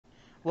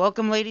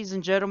Welcome, ladies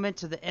and gentlemen,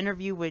 to the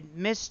interview with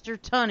Mr.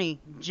 Tunney,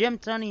 Jim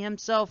Tunney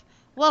himself.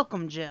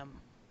 Welcome, Jim.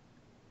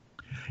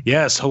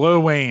 Yes, hello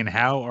Wayne.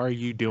 How are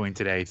you doing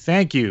today?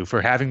 Thank you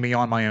for having me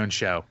on my own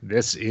show.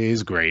 This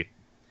is great.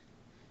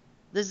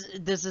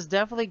 This is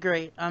definitely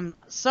great. I'm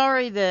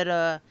sorry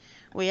that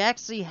we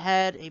actually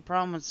had a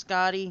problem with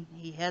Scotty.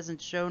 He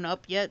hasn't shown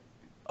up yet.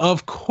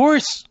 Of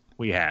course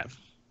we have.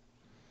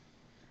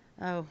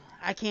 Oh,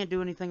 I can't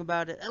do anything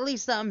about it. At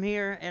least I'm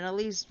here, and at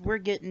least we're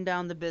getting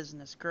down to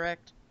business,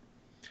 correct?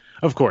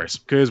 Of course,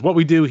 because what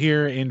we do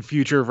here in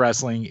Future of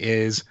Wrestling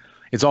is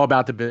it's all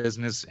about the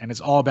business and it's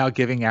all about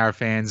giving our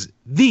fans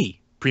the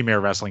premier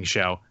wrestling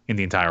show in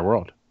the entire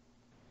world.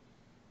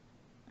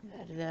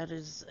 That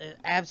is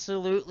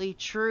absolutely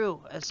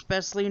true,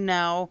 especially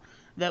now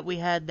that we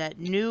had that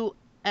new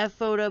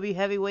FOW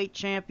heavyweight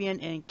champion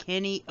in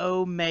Kenny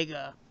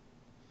Omega.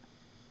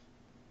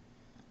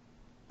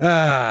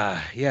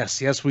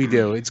 Yes, we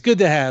do. It's good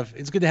to have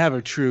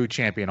a true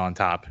champion on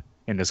top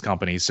in this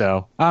company.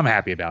 So I'm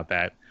happy about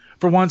that.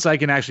 For once, I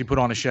can actually put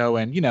on a show,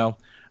 and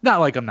not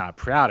like I'm not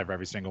proud of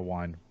every single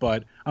one,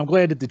 but I'm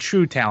glad that the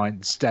true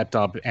talent stepped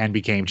up and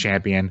became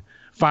champion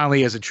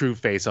finally as a true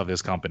face of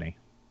this company.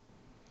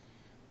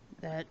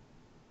 That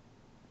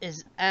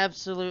is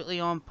absolutely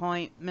on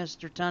point,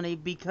 Mr. Tunney,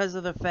 because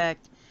of the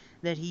fact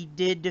that he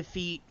did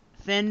defeat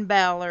Finn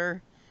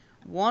Balor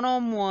one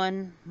on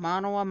one,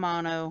 mano a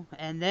mano,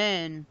 and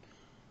then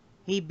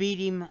he beat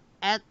him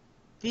at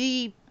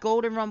the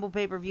Golden Rumble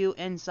pay per view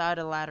inside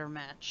a ladder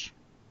match.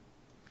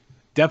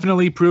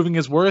 Definitely proving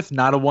his worth,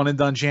 not a one and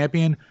done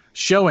champion,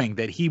 showing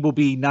that he will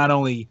be not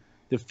only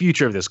the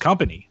future of this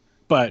company,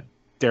 but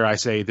dare I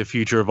say, the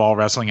future of all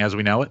wrestling as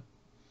we know it.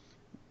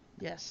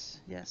 Yes.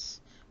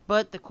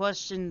 But the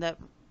question that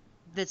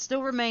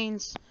still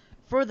remains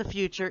for the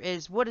future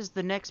is, what is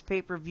the next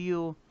pay per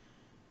view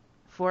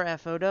for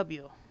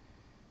FOW?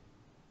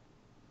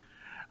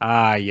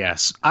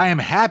 Yes. I am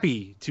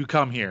happy to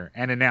come here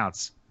and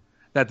announce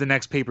that the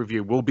next pay per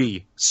view will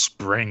be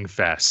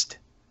Springfest.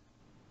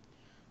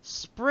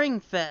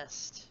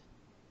 Springfest.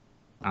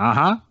 Uh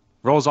huh.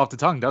 Rolls off the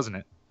tongue, doesn't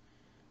it?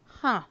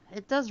 Huh,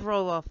 it does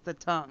roll off the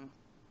tongue.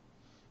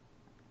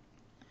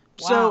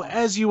 So, Wow.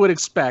 as you would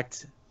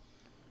expect,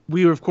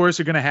 we of course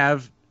are going to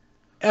have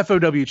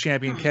FOW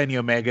champion Kenny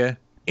Omega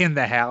in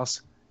the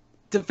house,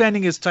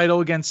 defending his title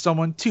against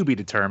someone to be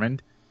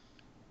determined.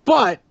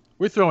 But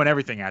we're throwing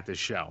everything at this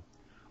show.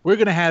 We're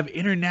going to have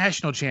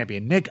international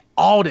champion Nick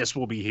Aldis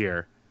will be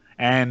here.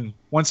 And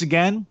once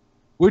again,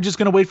 we're just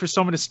going to wait for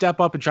someone to step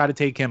up and try to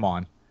take him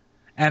on.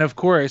 And of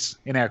course,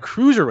 in our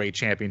Cruiserweight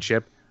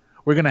Championship,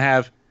 we're going to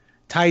have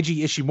Taiji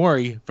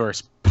Ishimori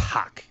versus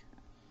Pac.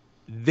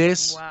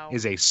 This Wow.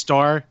 is a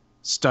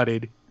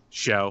star-studded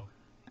show.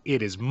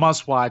 It is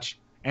must-watch.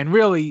 And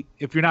really,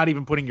 if you're not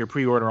even putting your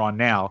pre-order on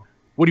now,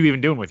 what are you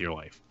even doing with your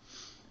life?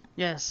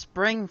 Yes,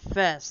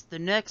 Springfest, the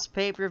next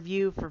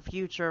pay-per-view for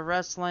Future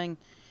Wrestling.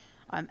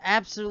 I'm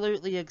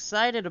absolutely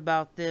excited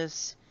about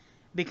this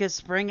because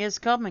spring is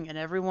coming and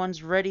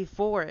everyone's ready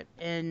for it.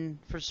 And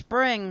for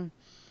spring,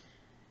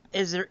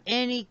 is there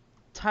any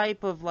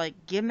type of like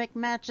gimmick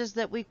matches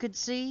that we could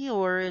see,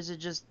 or is it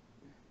just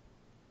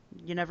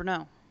you never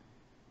know?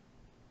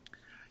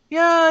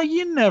 Yeah,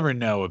 you never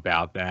know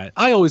about that.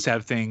 I always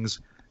have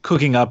things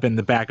cooking up in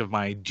the back of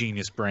my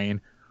genius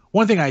brain.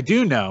 One thing I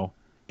do know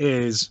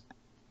is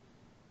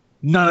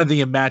none of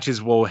the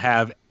matches will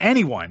have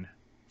anyone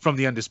from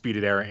the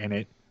Undisputed Era in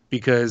it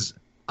because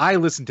I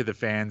listen to the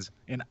fans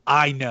and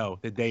I know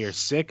that they are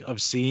sick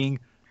of seeing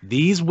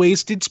these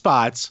wasted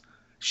spots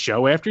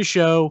show after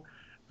show,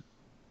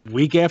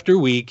 week after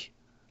week.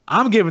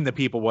 I'm giving the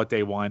people what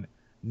they want.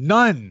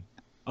 None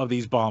of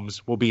these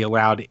bums will be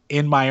allowed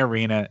in my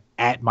arena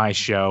at my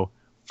show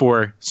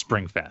for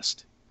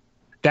Springfest.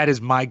 That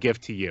is my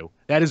gift to you.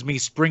 That is me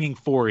springing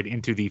forward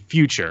into the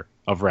future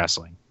of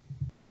wrestling.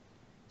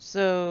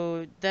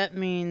 So that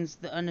means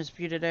the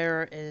Undisputed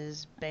Era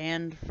is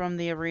banned from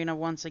the arena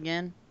once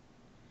again?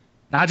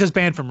 Not just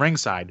banned from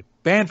ringside,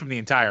 banned from the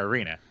entire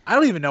arena. I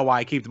don't even know why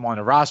I keep them on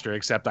the roster,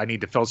 except I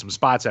need to fill some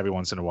spots every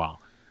once in a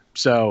while.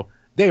 So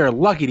they are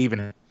lucky to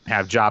even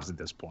have jobs at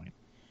this point.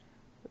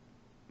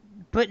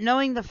 But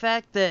knowing the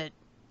fact that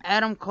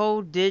Adam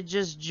Cole did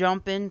just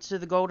jump into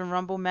the Golden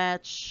Rumble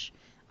match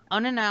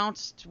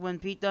unannounced when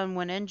Pete Dunne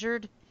went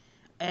injured,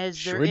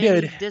 is there Sure any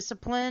did.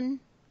 discipline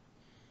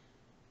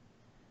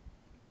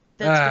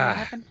that's going to Ah,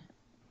 happen?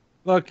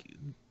 look,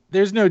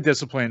 there's no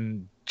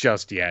discipline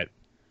just yet.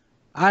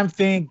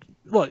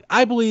 Look,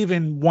 I believe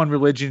in one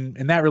religion,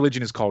 and that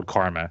religion is called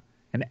karma.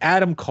 And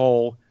Adam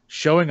Cole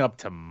showing up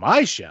to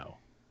my show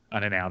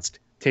unannounced,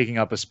 taking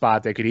up a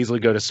spot that could easily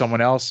go to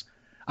someone else.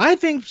 I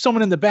think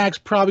someone in the back's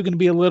probably going to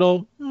be a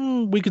little,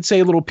 we could say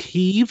a little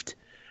peeved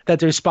that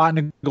their spot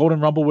in the Golden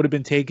Rumble would have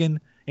been taken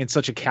in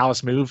such a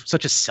callous move,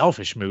 such a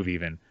selfish move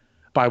even,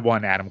 by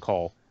one Adam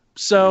Cole.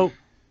 So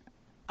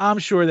I'm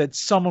sure that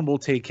someone will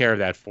take care of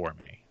that for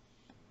me.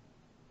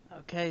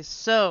 Okay,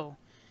 so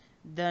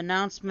the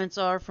announcements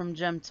are from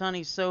Gem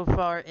Tunney so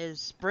far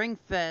is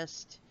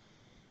Springfest,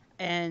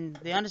 And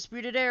the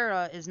Undisputed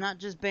Era is not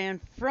just banned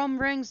from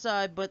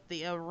ringside, but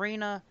the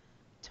arena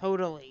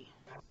totally.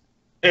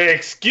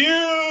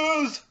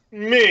 Excuse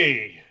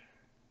me.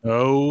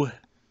 Oh,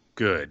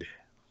 good.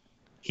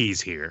 He's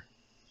here.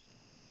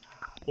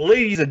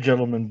 Ladies and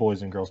gentlemen,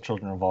 boys and girls,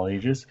 children of all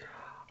ages,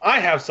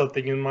 I have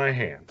something in my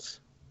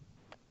hands.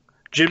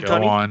 Jim Go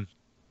Tunney, on.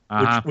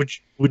 Uh-huh.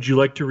 would you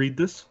like to read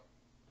this?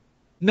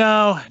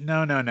 No.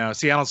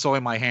 See, I don't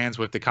soil my hands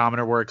with the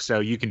commoner work,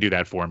 so you can do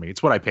that for me.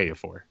 It's what I pay you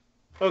for.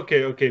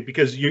 Okay,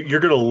 because you're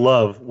going to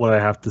love what I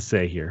have to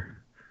say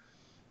here.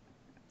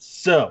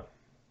 So,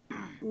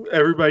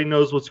 everybody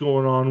knows what's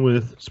going on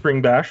with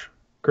Spring Bash,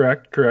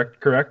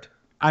 correct?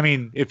 I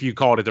mean, if you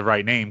called it the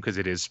right name, because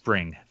it is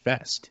Spring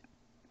Fest.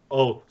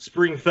 Oh,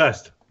 Spring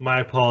Fest.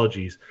 My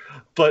apologies.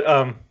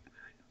 But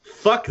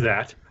fuck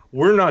that.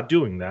 We're not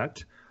doing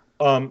that.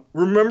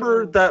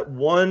 Remember that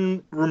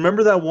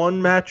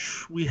one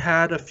match we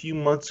had a few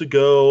months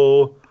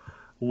ago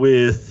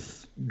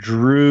with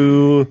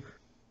Drew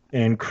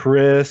and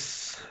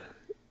Chris,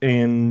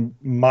 and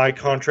my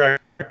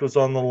contract was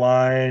on the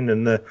line,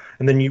 and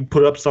then you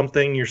put up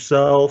something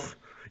yourself.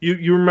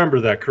 You remember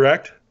that,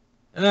 correct?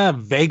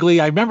 Vaguely.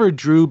 I remember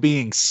Drew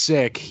being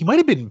sick. He might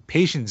have been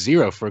patient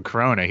zero for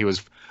Corona. He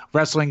was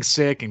wrestling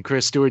sick, and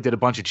Chris Stewart did a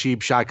bunch of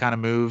cheap shot kind of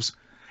moves.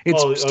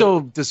 It's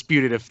still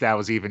disputed if that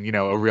was even,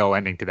 a real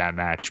ending to that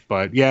match.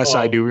 But yes,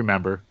 I do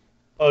remember.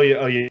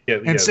 Yeah.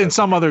 And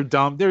some other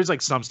there's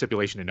like some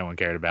stipulation that no one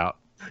cared about.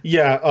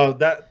 Yeah,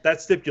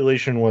 that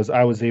stipulation was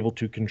I was able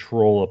to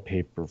control a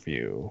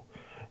pay-per-view.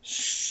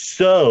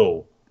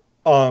 So,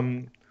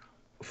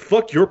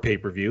 fuck your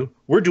pay-per-view.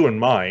 We're doing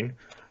mine.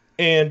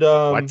 And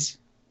What?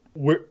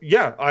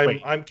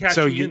 I'm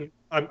cashing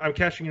I'm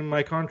cashing in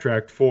my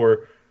contract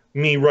for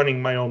me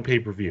running my own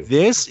pay-per-view.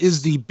 This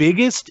is the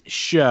biggest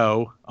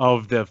show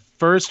of the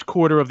first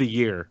quarter of the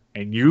year,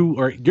 and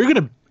you're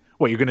gonna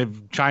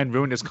try and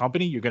ruin this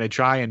company? You're gonna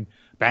try and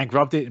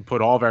bankrupt it and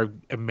put all of our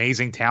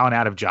amazing talent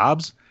out of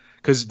jobs?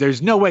 Because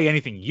there's no way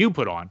anything you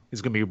put on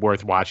is gonna be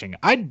worth watching.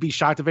 I'd be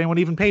shocked if anyone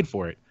even paid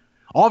for it.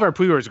 All of our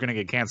pre-orders are gonna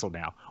get canceled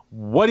now.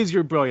 What is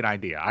your brilliant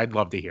idea? I'd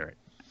love to hear it.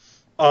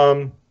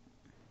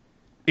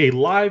 A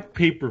live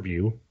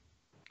pay-per-view,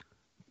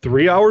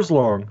 3 hours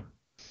long,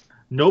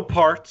 no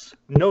parts,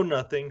 no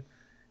nothing,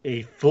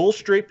 a full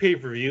straight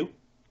pay-per-view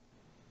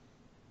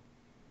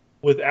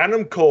with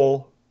Adam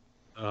Cole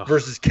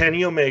versus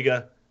Kenny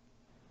Omega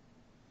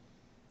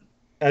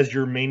as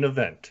your main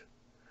event.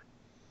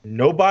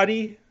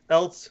 Nobody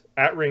else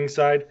at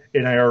ringside,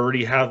 and I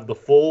already have the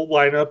full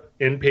lineup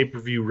and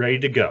pay-per-view ready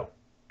to go.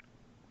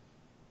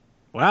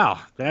 Wow,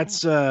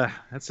 that's a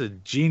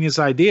genius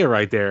idea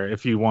right there.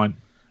 If you want,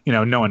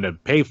 no one to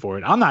pay for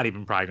it, I'm not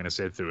even probably going to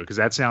sit through it because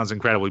that sounds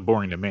incredibly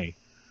boring to me.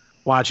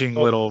 Watching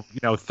little,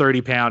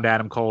 30-pound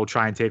Adam Cole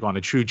try and take on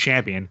a true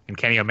champion and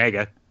Kenny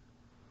Omega.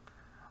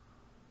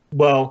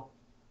 Well,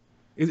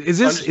 is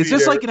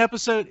this like an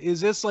episode?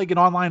 Is this like an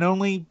online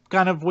only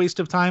kind of waste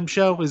of time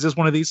show? Is this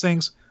one of these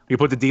things? You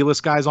put the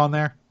D-list guys on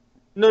there?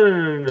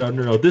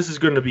 No. This is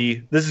going to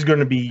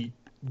be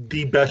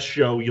the best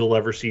show you'll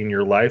ever see in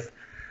your life.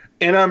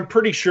 And I'm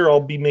pretty sure I'll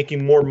be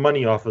making more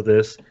money off of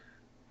this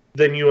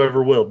than you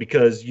ever will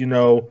because,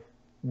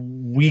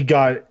 we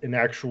got an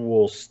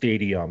actual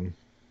stadium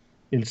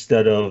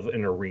instead of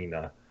an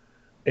arena.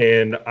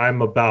 And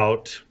I'm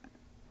about...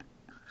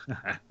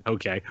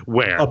 Okay,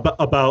 where?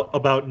 About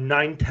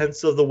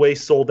 9/10 of the way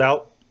sold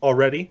out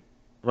already.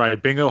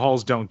 Right, bingo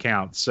halls don't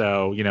count.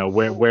 So,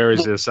 where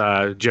is this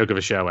joke of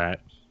a show at?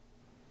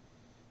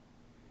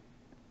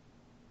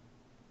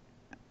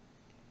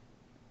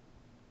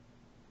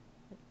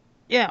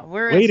 Yeah,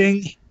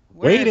 waiting.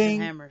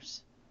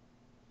 Hammers?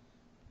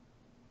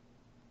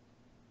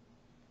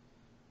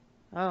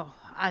 Oh,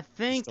 I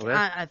think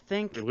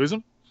Did we lose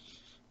him?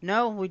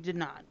 No, we did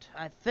not.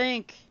 I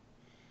think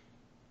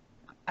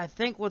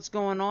what's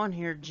going on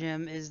here,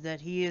 Jim, is that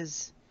he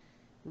is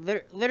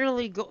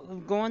literally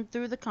going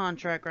through the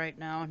contract right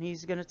now, and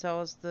he's going to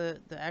tell us the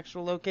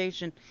actual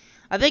location.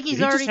 I think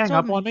he's already just hang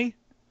up on me.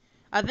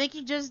 I think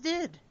he just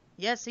did.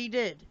 Yes, he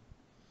did.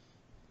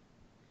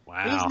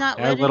 Wow. He's not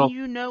letting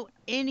you know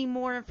any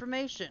more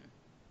information.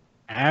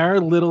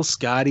 Our little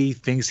Scotty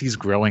thinks he's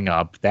growing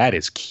up. That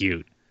is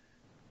cute.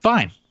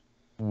 Fine.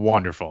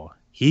 Wonderful.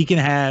 He can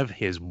have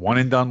his one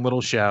and done little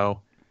show.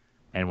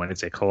 And when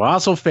it's a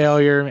colossal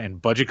failure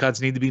and budget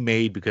cuts need to be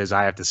made because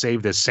I have to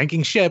save this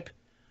sinking ship,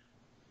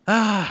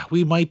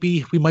 we might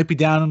be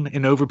down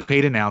an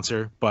overpaid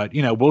announcer, but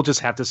we'll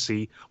just have to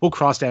see. We'll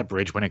cross that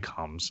bridge when it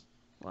comes.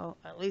 Well,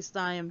 at least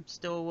I am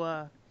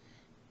still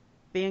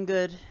being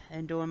good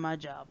and doing my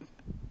job.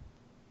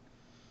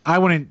 I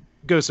wouldn't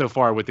go so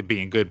far with the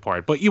being good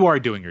part, but you are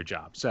doing your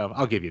job, so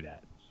I'll give you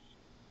that.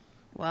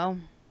 Well,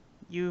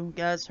 you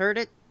guys heard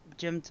it.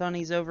 Jim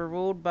Tunney's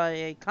overruled by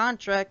a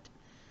contract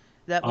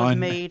that was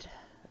made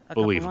a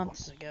couple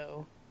months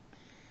ago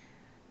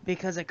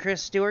because of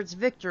Chris Stewart's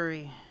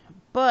victory.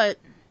 But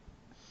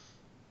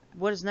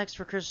what is next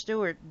for Chris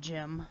Stewart,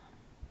 Jim?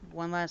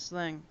 One last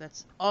thing.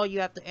 That's all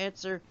you have to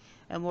answer,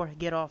 and we'll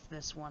get off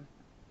this one.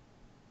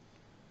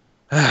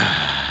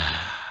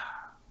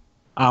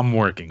 I'm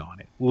working on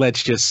it.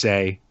 Let's just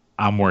say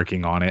I'm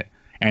working on it.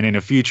 And in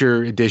a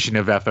future edition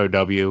of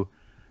FOW,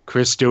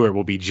 Chris Stewart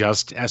will be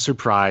just as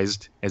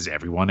surprised as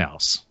everyone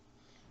else.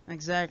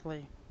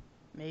 Exactly.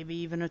 Maybe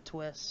even a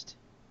twist.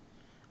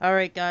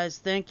 Alright, guys.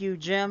 Thank you,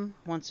 Jim.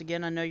 Once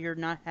again, I know you're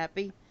not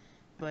happy,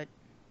 but...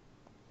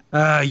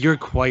 You're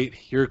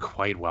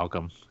quite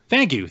welcome.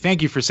 Thank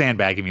you for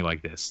sandbagging me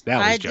like this. That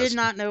was I just... did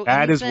not know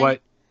That anything. is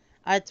what...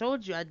 I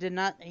told you, I did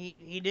not...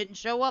 He didn't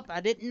show up.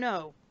 I didn't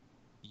know.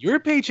 Your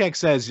paycheck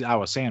says I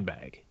was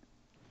sandbag.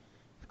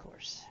 Of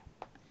course.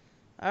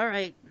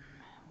 Alright.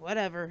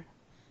 Whatever.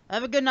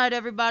 Have a good night,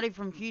 everybody,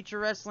 from Future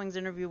Wrestling's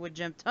interview with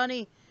Jim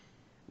Tunney.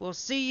 We'll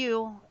see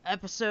you,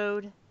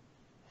 episode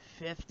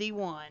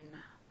 51.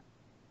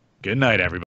 Good night, everybody.